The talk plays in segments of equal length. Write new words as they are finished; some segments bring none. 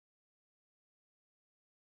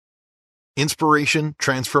Inspiration,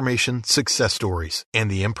 transformation, success stories, and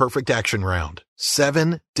the Imperfect Action Round.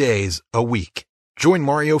 7 days a week. Join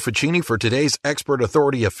Mario Ficini for today's Expert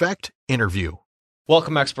Authority Effect interview.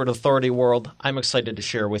 Welcome, Expert Authority World. I'm excited to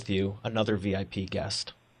share with you another VIP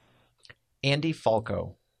guest. Andy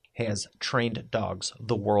Falco has trained dogs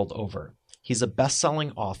the world over. He's a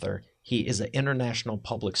best-selling author. He is an international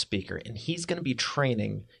public speaker, and he's going to be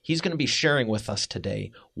sharing with us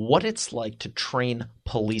today what it's like to train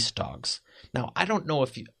police dogs. Now, I don't know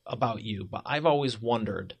about you, but I've always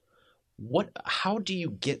wondered, how do you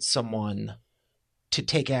get someone to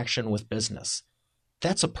take action with business?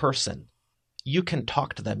 That's a person. You can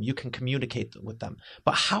talk to them, you can communicate with them,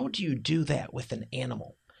 but how do you do that with an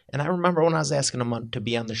animal? And I remember when I was asking him to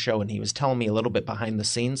be on the show, and he was telling me a little bit behind the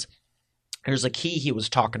scenes. There's a key he was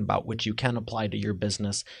talking about, which you can apply to your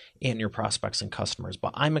business and your prospects and customers.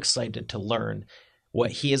 But I'm excited to learn what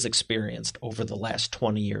he has experienced over the last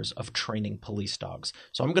 20 years of training police dogs.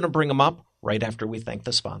 So I'm going to bring him up right after we thank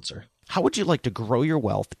the sponsor. How would you like to grow your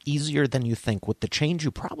wealth easier than you think with the change you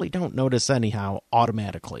probably don't notice anyhow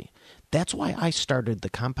automatically? That's why I started the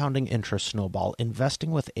Compounding Interest Snowball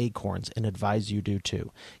Investing with Acorns and advise you do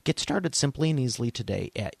too. Get started simply and easily today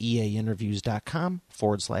at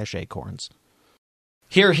eainterviews.com/acorns.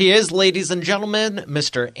 Here he is, ladies and gentlemen,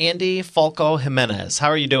 Mr. Andy Falco-Jimenez. How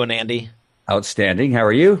are you doing, Andy? Outstanding. How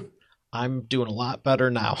are you? I'm doing a lot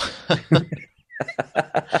better now.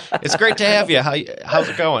 It's great to have you. How's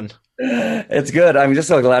it going? It's good. I'm just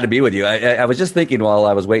so glad to be with you. I was just thinking while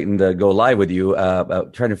I was waiting to go live with you,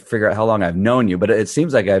 trying to figure out how long I've known you, but it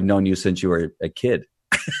seems like I've known you since you were a kid.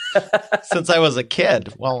 Since I was a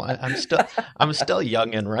kid. Well, I'm still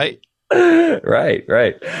youngin', right? Right.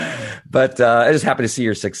 But I just happy to see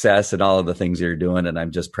your success and all of the things you're doing, and I'm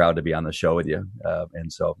just proud to be on the show with you.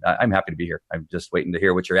 And so I'm happy to be here. I'm just waiting to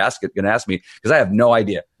hear what you're going to ask me, because I have no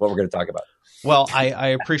idea what we're going to talk about. Well,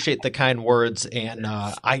 I appreciate the kind words, and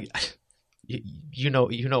you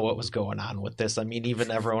know what was going on with this. I mean,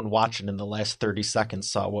 even everyone watching in the last 30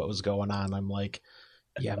 seconds saw what was going on. I'm like,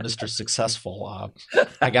 yeah, Mr. Successful.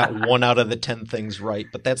 I got 1 out of the 10 things right,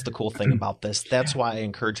 but that's the cool thing about this. That's why I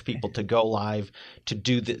encourage people to go live, to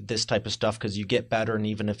do this type of stuff, because you get better, and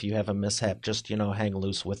even if you have a mishap, just hang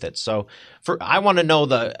loose with it. So, I want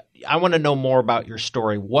to know more about your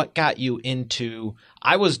story. What got you into?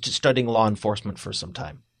 I was studying law enforcement for some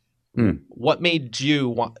time. What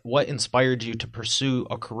inspired you to pursue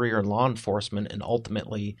a career in law enforcement and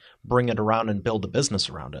ultimately bring it around and build a business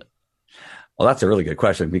around it? Well, that's a really good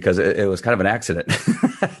question, because it was kind of an accident,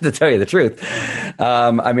 to tell you the truth.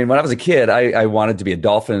 I mean, when I was a kid, I wanted to be a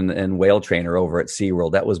dolphin and whale trainer over at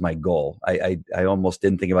SeaWorld. That was my goal. I almost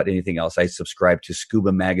didn't think about anything else. I subscribed to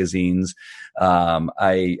scuba magazines.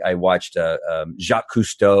 I watched Jacques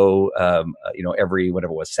Cousteau, every,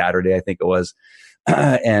 whatever it was, Saturday, I think it was.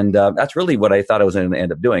 And that's really what I thought I was going to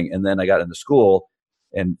end up doing. And then I got into school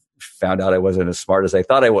and found out I wasn't as smart as I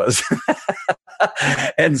thought I was.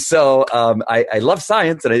 And so I love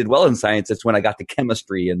science, and I did well in science. It's when I got to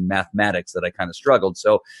chemistry and mathematics that I kind of struggled.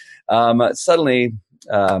 So suddenly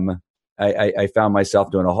I found myself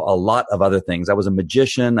doing a lot of other things. I was a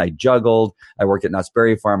magician. I juggled. I worked at Knott's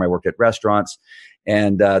Berry Farm. I worked at restaurants.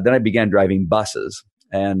 And then I began driving buses.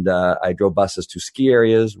 And I drove buses to ski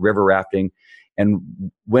areas, river rafting.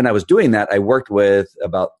 And when I was doing that, I worked with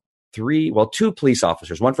about two police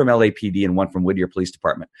officers, one from LAPD and one from Whittier Police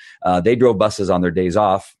Department. They drove buses on their days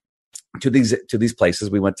off to these places.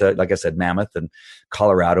 We went to, like I said, Mammoth and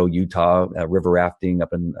Colorado, Utah, river rafting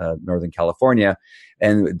up in Northern California.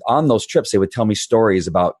 And on those trips, they would tell me stories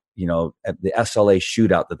about, the SLA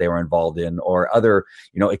shootout that they were involved in, or other,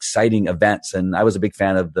 exciting events. And I was a big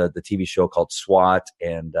fan of the TV show called SWAT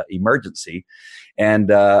and Emergency.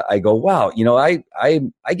 And I go, wow, I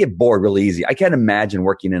get bored really easy. I can't imagine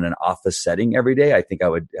working in an office setting every day. I think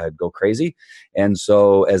I'd go crazy. And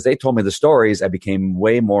so as they told me the stories, I became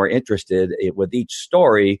way more interested with each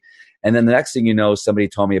story. And then the next thing you know, somebody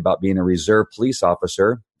told me about being a reserve police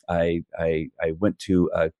officer. I went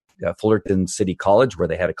to Fullerton City College, where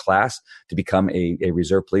they had a class to become a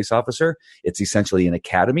reserve police officer. It's essentially an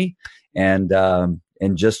academy, and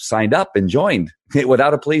just signed up and joined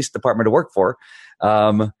without a police department to work for.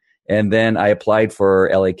 And then I applied for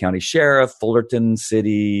LA County Sheriff, Fullerton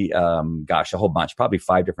City, a whole bunch, probably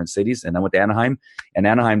 5 different cities. And I went to Anaheim, and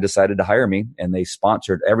Anaheim decided to hire me, and they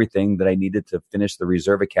sponsored everything that I needed to finish the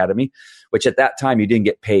Reserve Academy, which at that time you didn't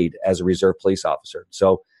get paid as a reserve police officer.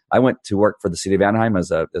 So I went to work for the city of Anaheim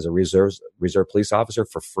as a reserve police officer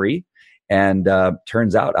for free. And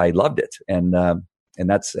turns out I loved it. And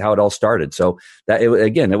that's how it all started. So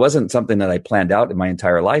it wasn't something that I planned out in my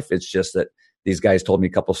entire life. It's just that these guys told me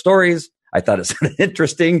a couple stories. I thought it sounded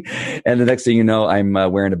interesting. And the next thing you know, I'm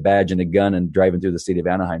wearing a badge and a gun and driving through the city of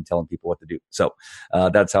Anaheim telling people what to do. So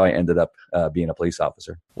that's how I ended up being a police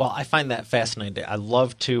officer. Well, I find that fascinating. I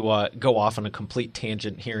love to go off on a complete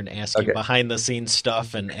tangent here and ask you behind the scenes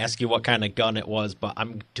stuff and ask you what kind of gun it was, but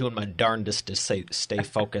I'm doing my darndest to stay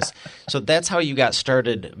focused. So that's how you got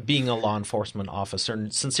started being a law enforcement officer.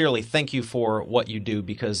 And sincerely, thank you for what you do,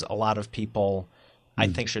 because a lot of people, I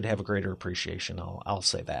think, should have a greater appreciation. I'll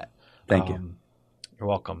say that. Thank you. You're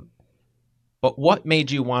welcome. But what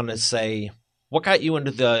made you want to say, what got you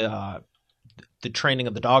into the training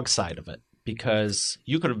of the dog side of it? Because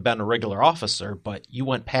you could have been a regular officer, but you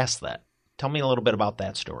went past that. Tell me a little bit about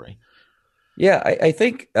that story. Yeah, I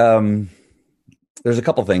think there's a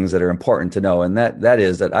couple things that are important to know, and that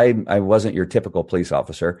is that I wasn't your typical police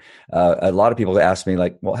officer. A lot of people ask me,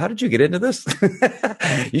 like, well, how did you get into this?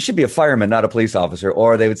 You should be a fireman, not a police officer.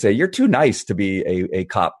 Or they would say, you're too nice to be a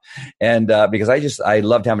cop. And because I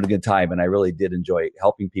loved having a good time, and I really did enjoy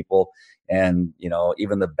helping people. And,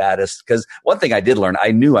 even the baddest, because one thing I did learn,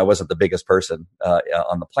 I knew I wasn't the biggest person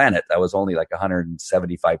on the planet. I was only like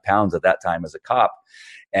 175 pounds at that time as a cop.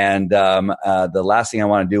 And the last thing I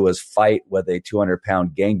want to do was fight with a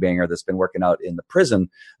 200-pound gangbanger that's been working out in the prison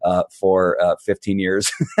for 15 years,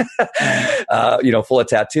 full of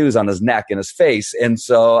tattoos on his neck and his face. And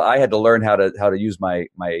so I had to learn how to use my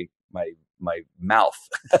mouth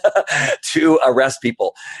to arrest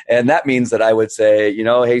people. And that means that I would say,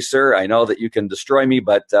 hey, sir, I know that you can destroy me,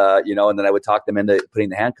 but, and then I would talk them into putting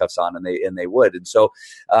the handcuffs on, and they would. And so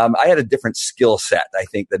I had a different skill set, I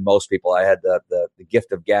think, than most people. I had the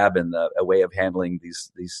gift of gab and a way of handling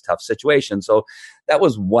these tough situations. So that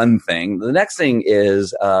was one thing. The next thing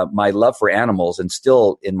is my love for animals, and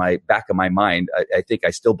still in my back of my mind, I think I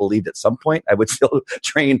still believed at some point I would still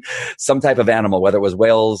train some type of animal, whether it was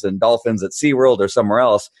whales and dolphins at SeaWorld or somewhere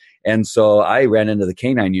else. And so I ran into the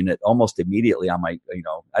canine unit almost immediately on my,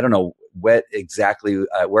 I don't know what exactly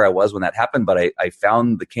where I was when that happened, but I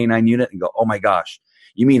found the canine unit and go, oh my gosh,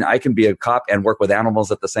 you mean I can be a cop and work with animals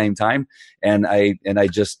at the same time? And I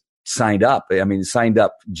just signed up. I mean, signed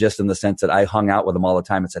up just in the sense that I hung out with them all the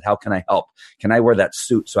time and said, how can I help? Can I wear that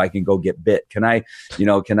suit so I can go get bit? Can I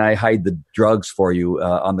hide the drugs for you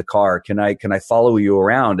on the car? Can I follow you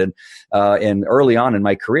around? And early on in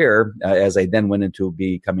my career, as I then went into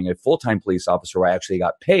becoming a full-time police officer where I actually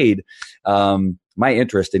got paid, my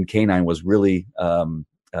interest in canine was really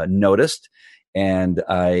noticed. And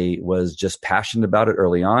I was just passionate about it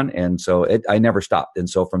early on. And so I never stopped. And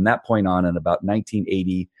so from that point on, in about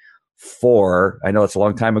 1984, I know it's a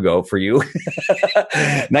long time ago for you.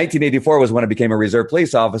 1984 was when I became a reserve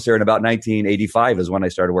police officer. And about 1985 is when I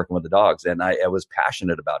started working with the dogs. And I was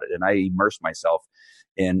passionate about it. And I immersed myself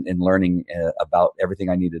in learning about everything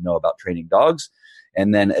I needed to know about training dogs.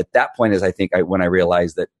 And then at that point is, I think, when I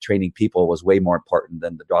realized that training people was way more important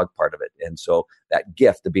than the dog part of it. And so that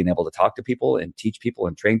gift of being able to talk to people and teach people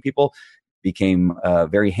and train people became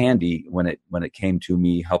very handy when it came to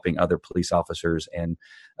me helping other police officers and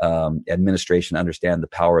administration understand the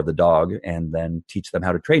power of the dog and then teach them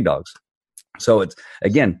how to train dogs. So it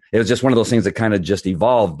was just one of those things that kind of just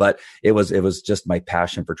evolved, but it was just my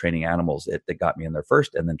passion for training animals that got me in there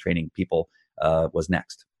first, and then training people was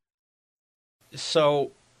next.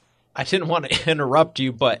 So I didn't want to interrupt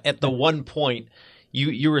you, but at the one point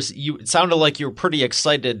it sounded like you were pretty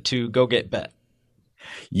excited to go get bit.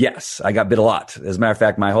 Yes, I got bit a lot. As a matter of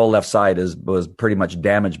fact, my whole left side was pretty much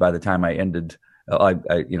damaged by the time I ended.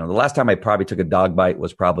 The last time I probably took a dog bite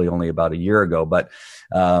was probably only about a year ago, but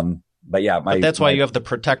yeah, but that's why you have the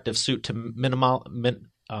protective suit to minimize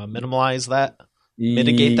that.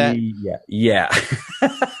 Mitigate that? Yeah.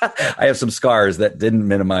 I have some scars that didn't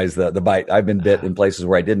minimize the bite. I've been bit in places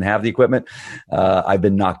where I didn't have the equipment. I've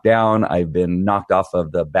been knocked down. I've been knocked off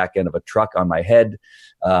of the back end of a truck on my head.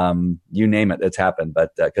 You name it, it's happened.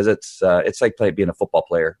 But because it's like being a football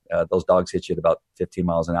player. Those dogs hit you at about 15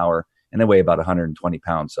 miles an hour, and they weigh about 120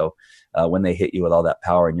 pounds. So when they hit you with all that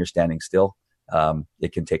power and you're standing still,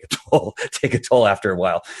 it can take a toll after a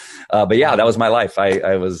while. But yeah, that was my life.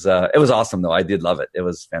 It was awesome though. I did love it. It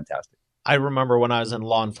was fantastic. I remember when I was in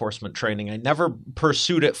law enforcement training, I never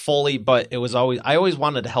pursued it fully, but I always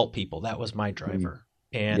wanted to help people. That was my driver.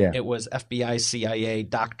 And It was FBI, CIA,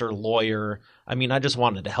 doctor, lawyer. I mean, I just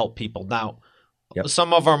wanted to help people. Now,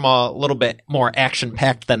 some of them are a little bit more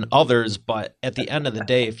action-packed than others, but at the end of the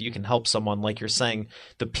day, if you can help someone, like you're saying,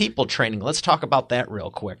 the people training, let's talk about that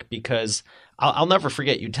real quick, because I'll never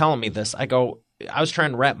forget you telling me this. I was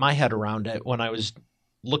trying to wrap my head around it when I was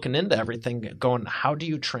looking into everything, going, how do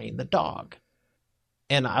you train the dog?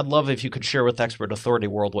 And I'd love if you could share with Expert Authority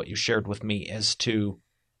World what you shared with me as to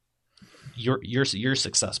your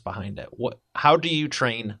success behind it. How do you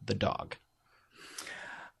train the dog?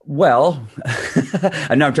 Well,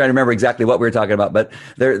 I know I'm trying to remember exactly what we were talking about, but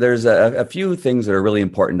there's a few things that are really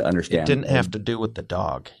important to understand. It didn't have to do with the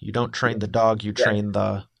dog. You don't train the dog, you train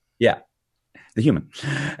the human.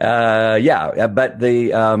 But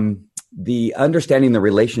the understanding the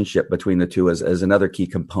relationship between the two is another key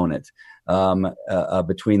component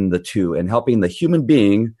between the two, and helping the human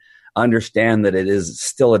being understand that it is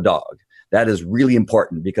still a dog. That is really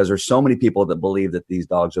important, because there's so many people that believe that these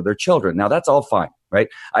dogs are their children. Now, that's all fine, right?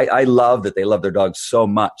 I love that they love their dogs so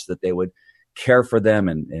much that they would care for them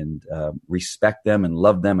and respect them and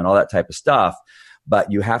love them and all that type of stuff. But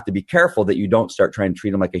you have to be careful that you don't start trying to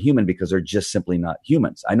treat them like a human, because they're just simply not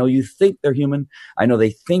humans. I know you think they're human. I know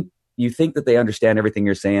you think that they understand everything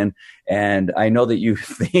you're saying. And I know that you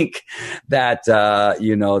think that,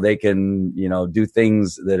 they can, do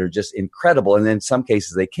things that are just incredible. And in some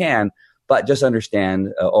cases they can, but just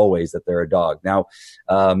understand always that they're a dog. Now,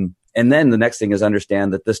 and then the next thing is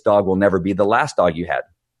understand that this dog will never be the last dog you had,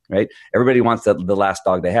 right? Everybody wants the last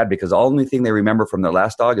dog they had, because the only thing they remember from their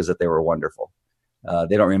last dog is that they were wonderful.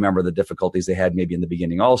 They don't remember the difficulties they had maybe in the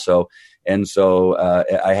beginning also. And so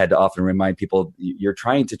I had to often remind people, you're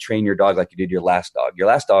trying to train your dog like you did your last dog. Your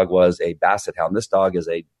last dog was a Basset Hound. This dog is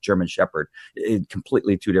a German Shepherd.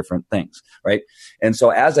 Completely two different things, right? And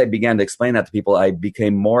so as I began to explain that to people, I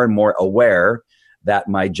became more and more aware that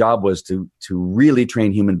my job was to really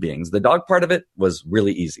train human beings. The dog part of it was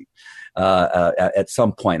really easy. At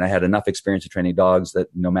some point, I had enough experience of training dogs that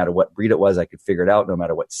no matter what breed it was, I could figure it out. No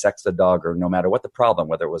matter what sex the dog, or no matter what the problem,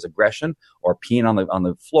 whether it was aggression or peeing on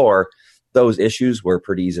the floor, those issues were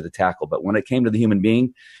pretty easy to tackle. But when it came to the human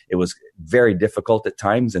being, it was very difficult at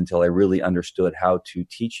times, until I really understood how to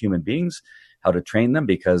teach human beings, how to train them,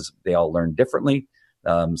 because they all learn differently.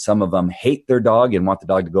 Some of them hate their dog and want the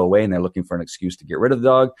dog to go away, and they're looking for an excuse to get rid of the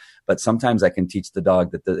dog. But sometimes I can teach the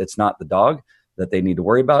dog that it's not the dog that they need to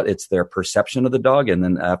worry about. It's their perception of the dog. And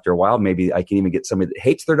then after a while, maybe I can even get somebody that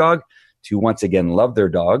hates their dog to once again love their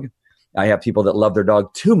dog. I have people that love their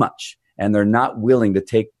dog too much, and they're not willing to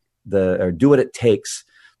take or do what it takes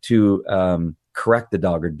to correct the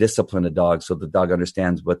dog or discipline a dog, so the dog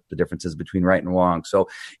understands what the difference is between right and wrong. So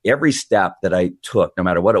every step that I took, no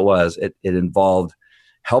matter what it was, it involved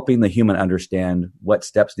helping the human understand what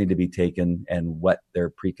steps need to be taken and what their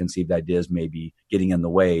preconceived ideas may be getting in the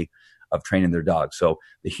way of training their dog. So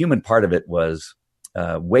the human part of it was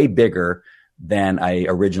way bigger than I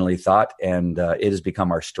originally thought. And it has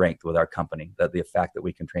become our strength with our company, that the fact that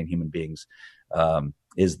we can train human beings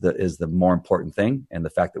is the more important thing. And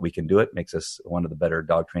the fact that we can do it makes us one of the better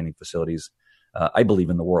dog training facilities, I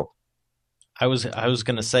believe, in the world. I was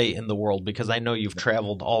going to say in the world, because I know you've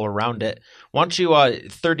traveled all around it. Why don't you,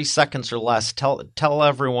 30 seconds or less, tell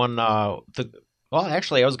everyone well,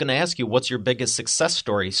 actually, I was going to ask you, what's your biggest success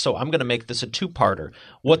story? So I'm going to make this a two-parter.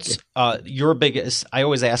 What's your biggest, I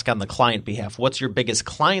always ask on the client behalf, what's your biggest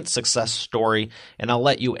client success story? And I'll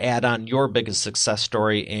let you add on your biggest success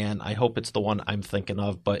story, and I hope it's the one I'm thinking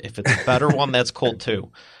of, but if it's a better one, that's cool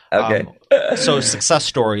too. Okay. So success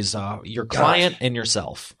stories, your client and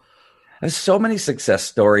yourself. There's so many success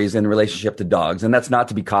stories in relationship to dogs, and that's not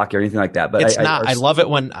to be cocky or anything like that. But it's not. I love it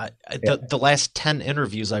when the last 10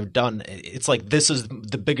 interviews I've done, it's like, this is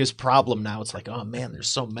the biggest problem now. It's like, oh man, there's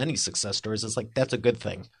so many success stories. It's like, that's a good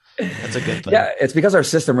thing. That's a good thing. Yeah, it's because our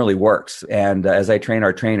system really works. And as I train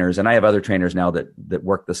our trainers, and I have other trainers now that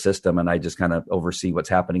work the system, and I just kind of oversee what's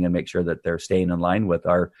happening and make sure that they're staying in line with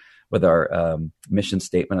our mission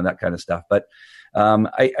statement and that kind of stuff. But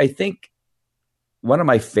I think one of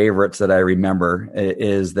my favorites that I remember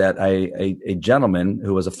is that a gentleman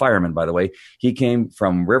who was a fireman, by the way, he came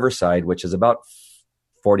from Riverside, which is about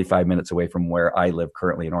 45 minutes away from where I live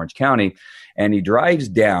currently in Orange County. And he drives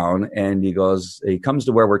down and he comes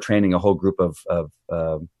to where we're training a whole group of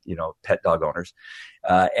pet dog owners.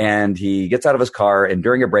 And he gets out of his car, and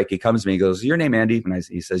during a break, he comes to me, he goes, "Your name, Andy?" And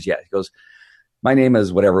he says, "Yeah." He goes, "My name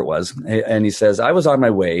is whatever it was." And he says, "I was on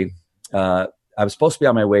my way, I was supposed to be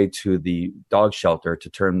on my way to the dog shelter to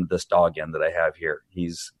turn this dog in that I have here.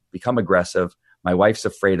 He's become aggressive. My wife's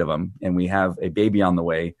afraid of him, and we have a baby on the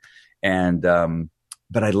way. And,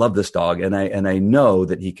 but I love this dog, and I know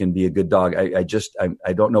that he can be a good dog.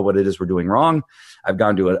 I don't know what it is we're doing wrong. I've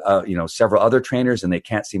gone to several other trainers, and they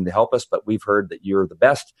can't seem to help us, but we've heard that you're the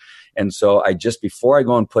best. And so before I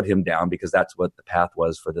go and put him down, because that's what the path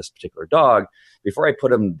was for this particular dog, before I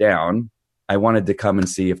put him down, I wanted to come and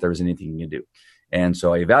see if there was anything you can do." And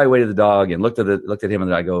so I evaluated the dog and looked at him,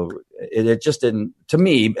 and I go, it just didn't, to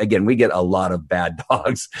me, again, we get a lot of bad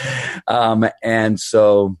dogs. And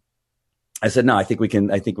so I said, no, I think we can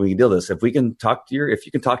do this. If you can talk to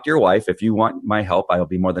your wife, if you want my help, I'll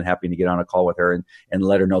be more than happy to get on a call with her and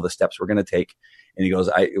let her know the steps we're going to take. And he goes,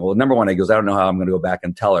 number one, I don't know how I'm going to go back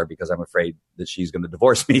and tell her because I'm afraid that she's going to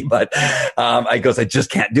divorce me. But I just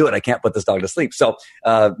can't do it. I can't put this dog to sleep. So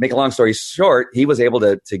make a long story short, he was able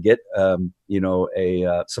to get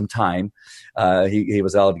some time. He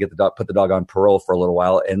was able to put the dog on parole for a little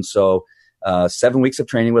while, and so 7 weeks of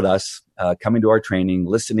training with us, coming to our training,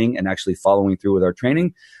 listening, and actually following through with our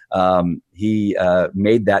training. He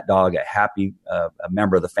made that dog a happy a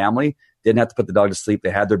member of the family. Didn't have to put the dog to sleep.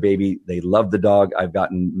 They had their baby. They loved the dog. I've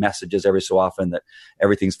gotten messages every so often that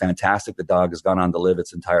everything's fantastic. The dog has gone on to live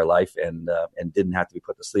its entire life and didn't have to be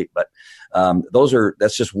put to sleep. But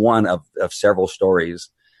that's just one of several stories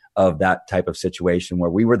of that type of situation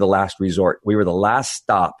where we were the last resort. We were the last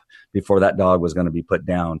stop before that dog was going to be put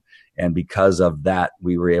down. And because of that,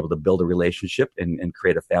 we were able to build a relationship and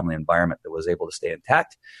create a family environment that was able to stay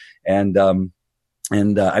intact. And I'm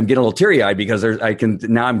getting a little teary-eyed because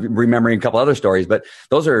now I'm remembering a couple other stories, but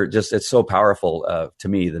those are just, it's so powerful to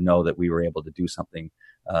me to know that we were able to do something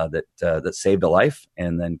that saved a life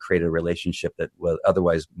and then create a relationship that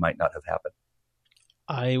otherwise might not have happened.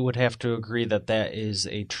 I would have to agree that is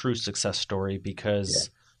a true success story because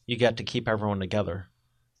you got to keep everyone together.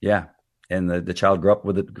 Yeah. And the child grew up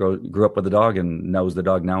with the dog and knows the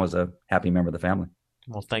dog now is a happy member of the family.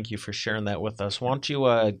 Well, thank you for sharing that with us. Why don't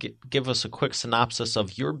you give us a quick synopsis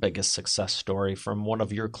of your biggest success story from one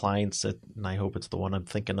of your clients, and I hope it's the one I'm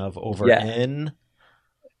thinking of over in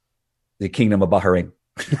the Kingdom of Bahrain.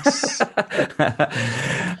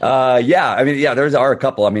 There are a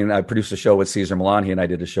couple. I mean, I produced a show with Cesar Millan. He and I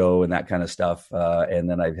did a show and that kind of stuff. And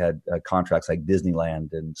then I've had contracts like Disneyland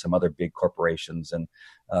and some other big corporations and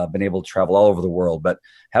been able to travel all over the world. But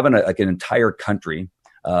having an entire country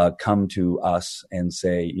come to us and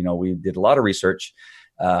say, we did a lot of research.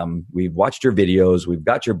 We've watched your videos. We've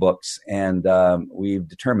got your books. And we've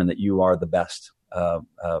determined that you are the best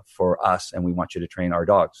for us. And we want you to train our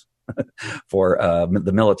dogs. For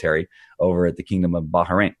the military over at the Kingdom of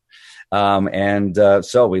Bahrain.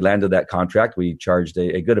 So we landed that contract. We charged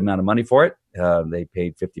a good amount of money for it. They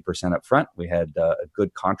paid 50% up front. We had a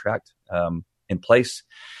good contract in place.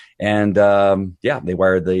 And they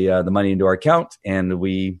wired the money into our account and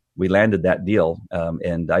we landed that deal.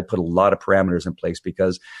 And I put a lot of parameters in place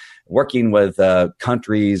because working with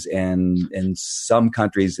countries and some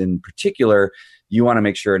countries in particular, you want to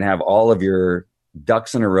make sure and have all of your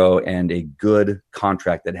ducks in a row and a good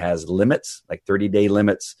contract that has limits, like 30-day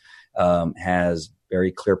limits, has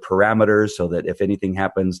very clear parameters so that if anything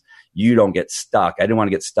happens, you don't get stuck. I didn't want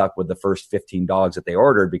to get stuck with the first 15 dogs that they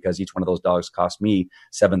ordered because each one of those dogs cost me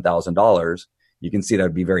 $7,000. You can see that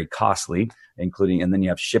would be very costly, and then you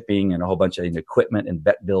have shipping and a whole bunch of equipment and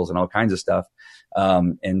vet bills and all kinds of stuff.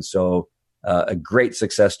 A great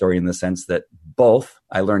success story in the sense that both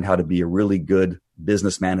I learned how to be a really good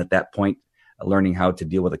businessman at that point, learning how to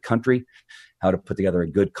deal with a country, how to put together a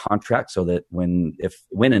good contract so that when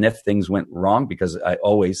and if things went wrong, because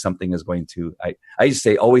always something's going to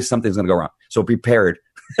go wrong. So be prepared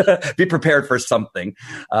for something.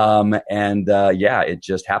 It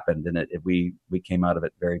just happened. And we came out of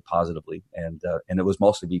it very positively. And it was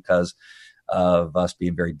mostly because of us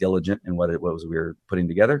being very diligent in what it was we were putting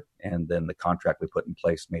together. And then the contract we put in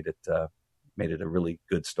place made it a really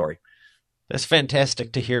good story. That's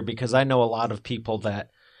fantastic to hear because I know a lot of people that,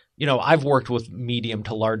 I've worked with medium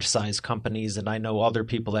to large size companies and I know other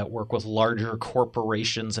people that work with larger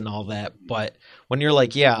corporations and all that. But when you're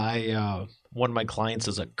like, one of my clients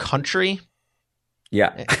is a country.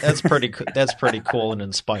 Yeah, that's pretty cool and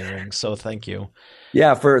inspiring. So thank you.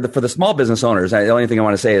 Yeah, for the small business owners, the only thing I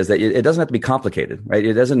want to say is that it doesn't have to be complicated, right?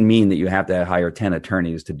 It doesn't mean that you have to hire 10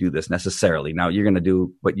 attorneys to do this necessarily. Now you're going to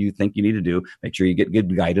do what you think you need to do. Make sure you get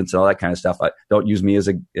good guidance and all that kind of stuff. Don't use me as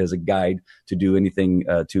a guide to do anything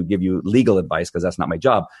to give you legal advice because that's not my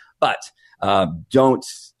job. But I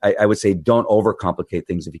would say don't overcomplicate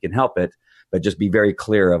things if you can help it. But just be very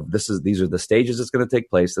clear of these are the stages that's going to take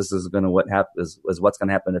place. This is going to what's going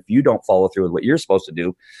to happen if you don't follow through with what you're supposed to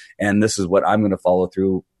do, and this is what I'm going to follow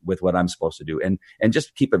through with what I'm supposed to do, and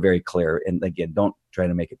just keep it very clear. And again, don't try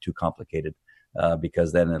to make it too complicated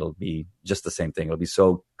because then it'll be just the same thing. It'll be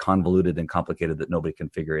so convoluted and complicated that nobody can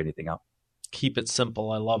figure anything out. Keep it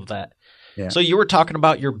simple. I love that. Yeah. So you were talking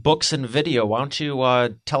about your books and video. Why don't you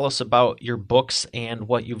tell us about your books and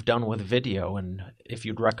what you've done with video and if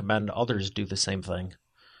you'd recommend others do the same thing?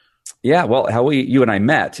 Yeah, well, how you and I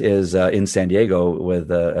met is in San Diego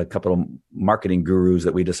with a couple of marketing gurus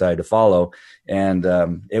that we decided to follow. And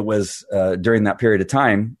it was during that period of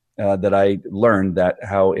time that I learned that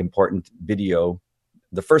how important video.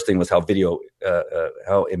 The first thing was how impactful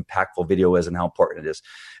video is and how important it is,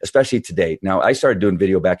 especially today. Now, I started doing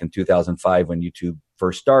video back in 2005 when YouTube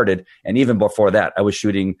first started. And even before that, I was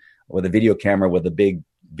shooting with a video camera with the big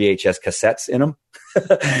VHS cassettes in them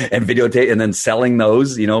and videotape, and then selling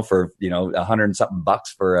those, for, $100 and something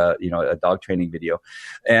bucks for a dog training video.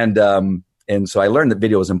 And so I learned that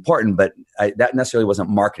video was important, but that necessarily wasn't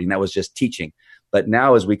marketing. That was just teaching. But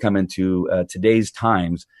now as we come into today's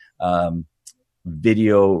times,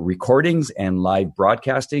 video recordings and live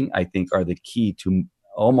broadcasting, I think, are the key to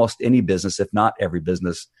almost any business, if not every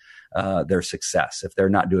business, their success. If they're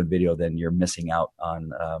not doing video, then you're missing out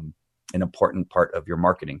on an important part of your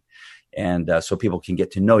marketing. And so people can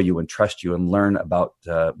get to know you and trust you and learn about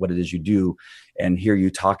what it is you do and hear you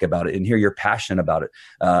talk about it and hear your passion about it.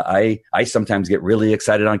 I sometimes get really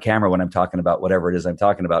excited on camera when I'm talking about whatever it is I'm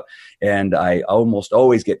talking about. And I almost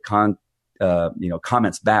always get comments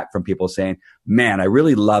back from people saying, man, I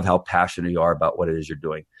really love how passionate you are about what it is you're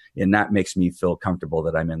doing. And that makes me feel comfortable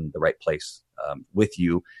that I'm in the right place with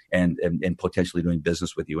you and potentially doing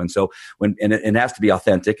business with you. And so it has to be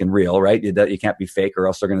authentic and real, right? You can't be fake, or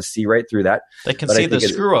else they're going to see right through that. They can see the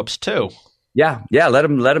screw ups too. Yeah. Let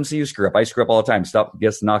them see you screw up. I screw up all the time. Stuff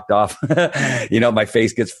gets knocked off. My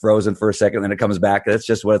face gets frozen for a second, then it comes back. That's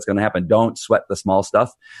just what's going to happen. Don't sweat the small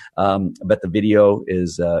stuff. But the video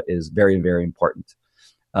is very, very important.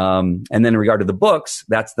 And then in regard to the books,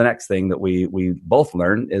 that's the next thing that we both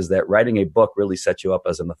learned, is that writing a book really sets you up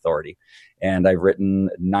as an authority. And I've written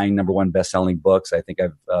 9 number one best-selling books. I think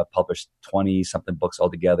I've published 20 something books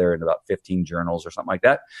altogether in about 15 journals or something like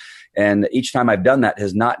that. And each time I've done that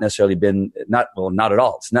has not necessarily been not at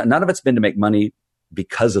all. None of it's been to make money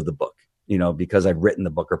because of the book, because I've written the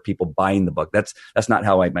book or people buying the book. That's not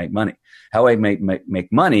how I make money. How I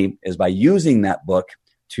make money is by using that book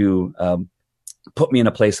to put me in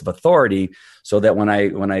a place of authority, so that when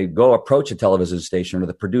I go approach a television station or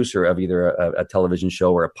the producer of either a television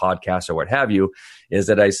show or a podcast or what have you, is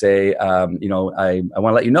that I say, I want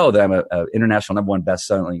to let you know that I'm an international number one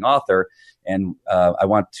best-selling author, and I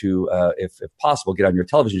want to, if possible, get on your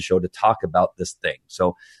television show to talk about this thing.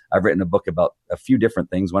 So I've written a book about a few different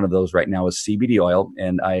things. One of those right now is CBD oil,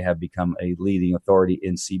 and I have become a leading authority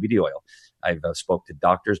in CBD oil. I've spoke to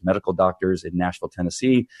doctors, medical doctors in Nashville,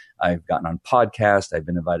 Tennessee. I've gotten on podcasts. I've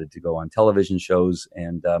been invited to go on television shows.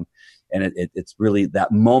 And it's really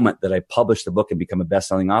that moment that I publish the book and become a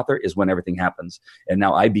best-selling author is when everything happens. And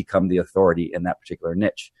now I become the authority in that particular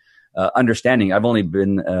niche. Understanding I've only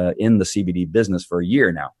been in the CBD business for a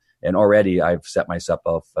year now, and already I've set myself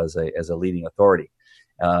up as a leading authority.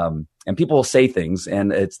 And people will say things,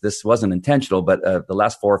 and this wasn't intentional, but the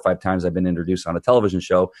last 4 or 5 times I've been introduced on a television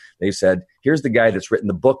show, they've said, here's the guy that's written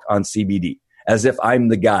the book on CBD, as if I'm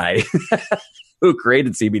the guy who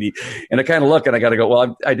created CBD. And I kind of look and I got to go,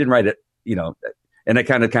 well, I didn't write it, and I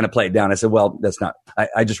kind of play it down. I said, well, that's not,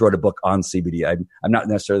 I just wrote a book on CBD. I'm not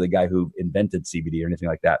necessarily the guy who invented CBD or anything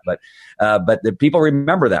like that. But the people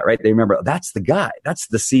remember that, right? They remember, that's the guy, that's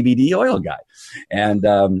the CBD oil guy. And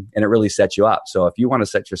it really sets you up. So if you want to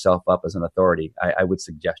set yourself up as an authority, I would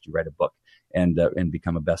suggest you write a book and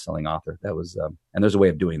become a best-selling author. That was, and there's a way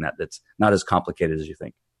of doing that that's not as complicated as you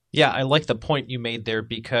think. Yeah, I like the point you made there,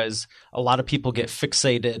 because a lot of people get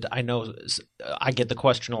fixated. I know I get the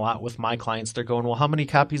question a lot with my clients. They're going, well, how many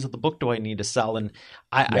copies of the book do I need to sell? And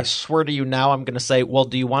I swear to you now, I'm going to say, well,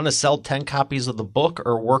 do you want to sell 10 copies of the book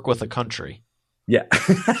or work with a country? Yeah.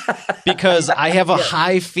 Because I have a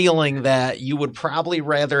high feeling that you would probably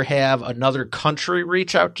rather have another country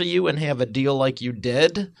reach out to you and have a deal like you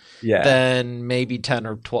did than maybe 10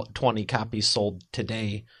 or 20 copies sold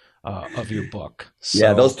today of your book. So,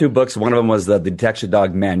 yeah, those 2 books, one of them was the Detection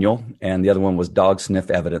Dog Manual, and the other one was Dog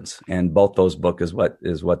Sniff Evidence. And both those books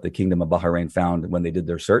is what the Kingdom of Bahrain found when they did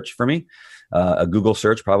their search for me. A Google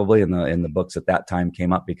search probably, in the books at that time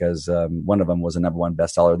came up because one of them was a number one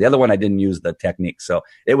bestseller. The other one, I didn't use the technique, so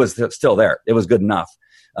it was still there. It was good enough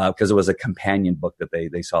because it was a companion book that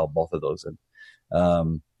they saw both of those. And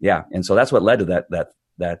and so that's what led to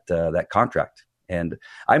that contract. And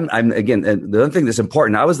I'm again, the other thing that's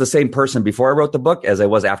important, I was the same person before I wrote the book as I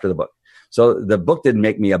was after the book. So the book didn't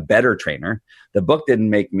make me a better trainer. The book didn't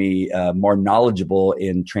make me more knowledgeable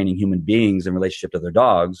in training human beings in relationship to their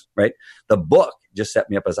dogs, right? The book just set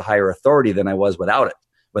me up as a higher authority than I was without it.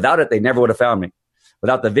 Without it, they never would have found me.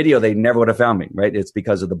 Without the video, they never would have found me, right? It's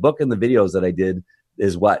because of the book and the videos that I did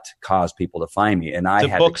is what caused people to find me. And I had to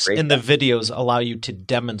create the books and the videos allow you to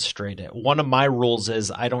demonstrate it. One of my rules is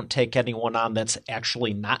I don't take anyone on that's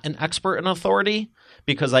actually not an expert in authority,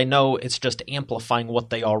 because I know it's just amplifying what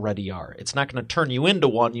they already are. It's not going to turn you into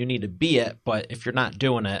one. You need to be it. But if you're not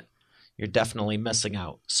doing it, you're definitely missing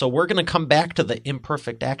out. So we're going to come back to the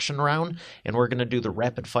imperfect action round, and we're going to do the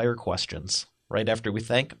rapid fire questions right after we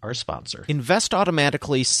thank our sponsor. Invest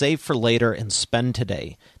automatically, save for later, and spend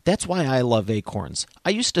today. That's why I love Acorns.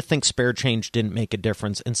 I used to think spare change didn't make a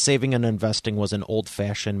difference, and saving and investing was an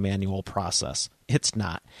old-fashioned manual process. It's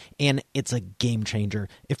not, and it's a game changer.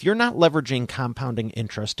 If you're not leveraging compounding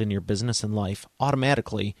interest in your business and life,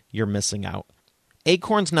 automatically you're missing out.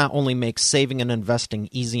 Acorns not only makes saving and investing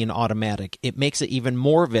easy and automatic, it makes it even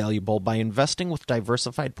more valuable by investing with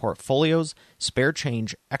diversified portfolios, spare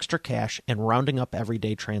change, extra cash, and rounding up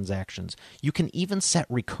everyday transactions. You can even set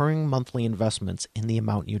recurring monthly investments in the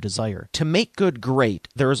amount you desire. To make good great,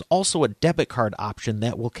 there is also a debit card option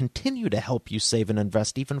that will continue to help you save and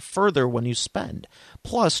invest even further when you spend.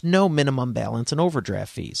 Plus, no minimum balance and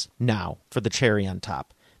overdraft fees. Now, for the cherry on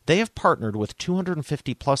top. They have partnered with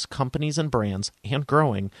 250 plus companies and brands, and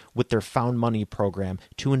growing, with their Found Money program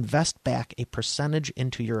to invest back a percentage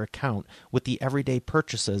into your account with the everyday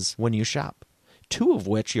purchases when you shop. 2 of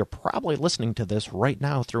which you're probably listening to this right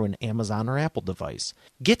now through an Amazon or Apple device.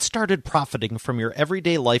 Get started profiting from your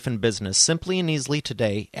everyday life and business simply and easily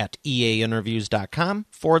today at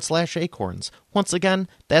eainterviews.com/acorns. Once again,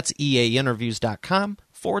 that's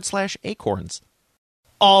eainterviews.com/acorns.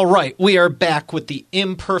 All right, we are back with the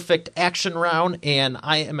imperfect action round, and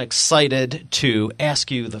I am excited to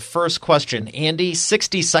ask you the first question. Andy,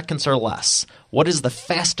 60 seconds or less. What is the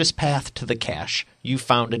fastest path to the cash you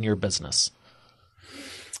found in your business?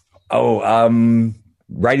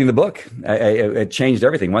 Writing the book. It changed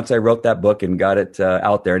everything. Once I wrote that book and got it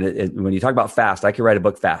out there, and when you talk about fast, I could write a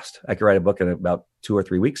book fast. I could write a book in about 2 or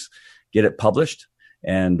 3 weeks, get it published,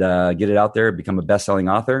 and get it out there, become a best-selling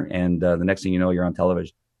author, and the next thing you know, you're on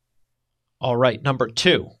television. All right, number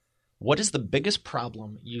 2. What is the biggest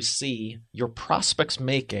problem you see your prospects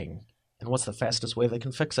making, and what's the fastest way they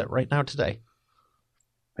can fix it right now today?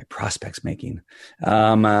 My prospects making.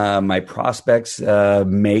 My prospects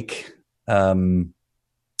make the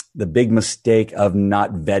big mistake of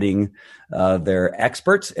not vetting their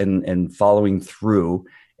experts and following through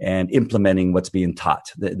and implementing what's being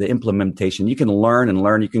taught. The implementation, you can learn and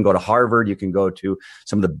learn. You can go to Harvard. You can go to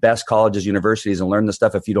some of the best colleges, universities, and learn the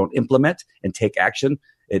stuff. If you don't implement and take action,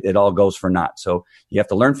 it all goes for naught. So you have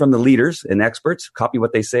to learn from the leaders and experts, copy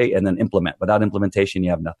what they say, and then implement. Without implementation, you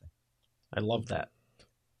have nothing. I love that.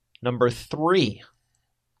 Number 3,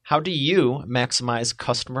 how do you maximize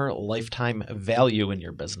customer lifetime value in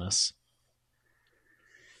your business?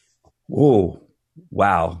 Oh,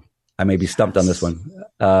 wow. I may be stumped on this one.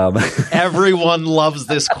 Everyone loves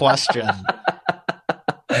this question.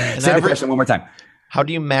 Say the question one more time. How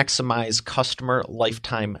do you maximize customer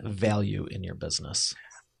lifetime value in your business?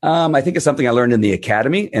 I think it's something I learned in the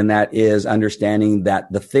academy, and that is understanding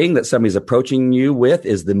that the thing that somebody's approaching you with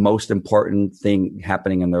is the most important thing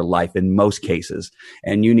happening in their life in most cases.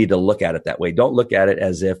 And you need to look at it that way. Don't look at it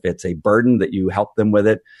as if it's a burden that you help them with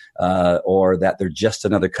it, or that they're just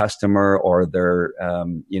another customer, or they're,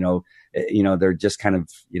 they're just kind of,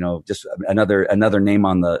 just another name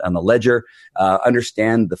on the ledger.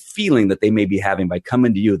 Understand the feeling that they may be having by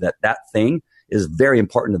coming to you, that thing is very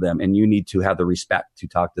important to them, and you need to have the respect to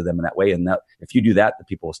talk to them in that way. And that, if you do that, the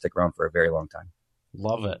people will stick around for a very long time.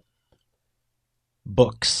 Love it.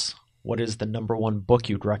 Books. What is the number 1 book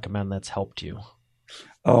you'd recommend that's helped you?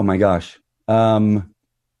 Oh my gosh.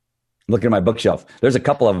 Look at my bookshelf. There's a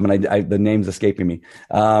couple of them, and the name's escaping me.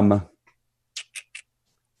 Well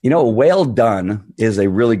Done is a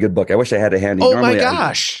really good book. I wish I had it handy. Oh my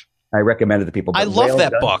gosh. I recommend it to people. I love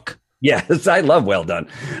that book. Yes, I love Well Done.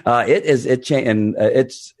 It's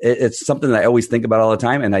something that I always think about all the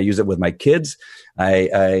time, and I use it with my kids.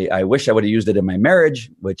 I wish I would have used it in my marriage,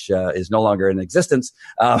 which is no longer in existence.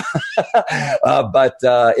 But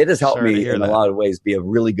it has helped me in a lot of ways be a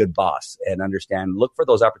really good boss and understand, look for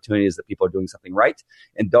those opportunities that people are doing something right,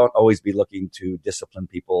 and don't always be looking to discipline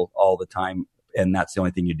people all the time. And that's the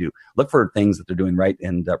only thing you do. Look for things that they're doing right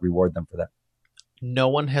and reward them for that. No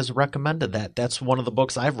one has recommended that. That's one of the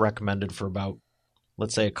books I've recommended for about,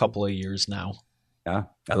 let's say, a couple of years now. Yeah,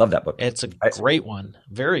 I love that book. It's a great one.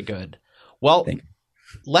 Very good. Well,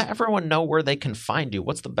 let everyone know where they can find you.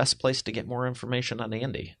 What's the best place to get more information on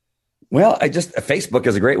Andy? Well, Facebook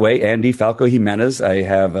is a great way. Andy Falco-Jimenez. I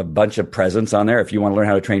have a bunch of presence on there. If you want to learn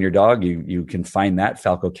how to train your dog, you can find that,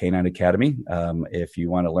 Falco Canine Academy. If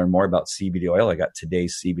you want to learn more about CBD oil, I got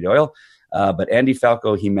Today's CBD oil. But Andy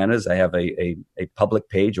Falco-Jimenez, I have a public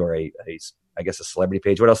page or a I guess a celebrity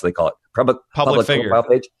page. What else do they call it? Public figure profile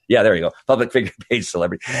page. Yeah, there you go. Public figure page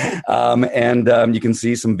celebrity. You can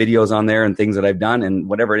see some videos on there and things that I've done, and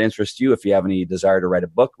whatever interests you. If you have any desire to write a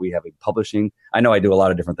book, we have a publishing. I know I do a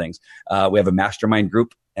lot of different things. We have a mastermind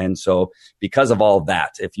group. And so because of all of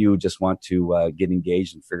that, if you just want to get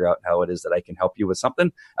engaged and figure out how it is that I can help you with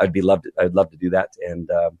something, I'd love to do that. And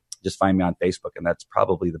just find me on Facebook. And that's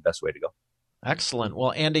probably the best way to go. Excellent.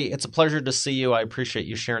 Well, Andy, it's a pleasure to see you. I appreciate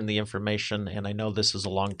you sharing the information, and I know this is a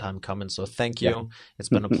long time coming, so thank you. Yeah. It's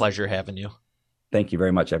been a pleasure having you. Thank you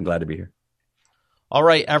very much. I'm glad to be here. All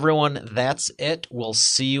right, everyone, that's it. We'll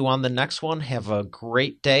see you on the next one. Have a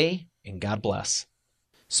great day, and God bless.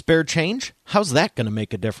 Spare change? How's that going to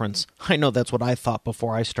make a difference? I know that's what I thought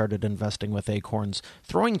before I started investing with Acorns.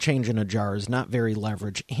 Throwing change in a jar is not very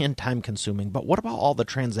leverage and time-consuming, but what about all the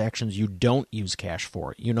transactions you don't use cash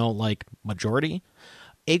for? Like majority?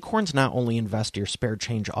 Acorns not only invest your spare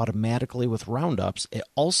change automatically with roundups, it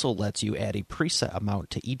also lets you add a preset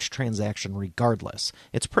amount to each transaction regardless.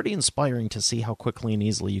 It's pretty inspiring to see how quickly and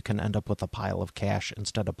easily you can end up with a pile of cash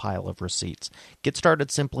instead of a pile of receipts. Get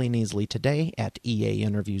started simply and easily today at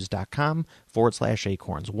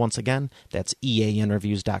eainterviews.com/acorns. Once again, that's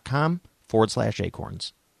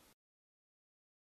eainterviews.com/acorns.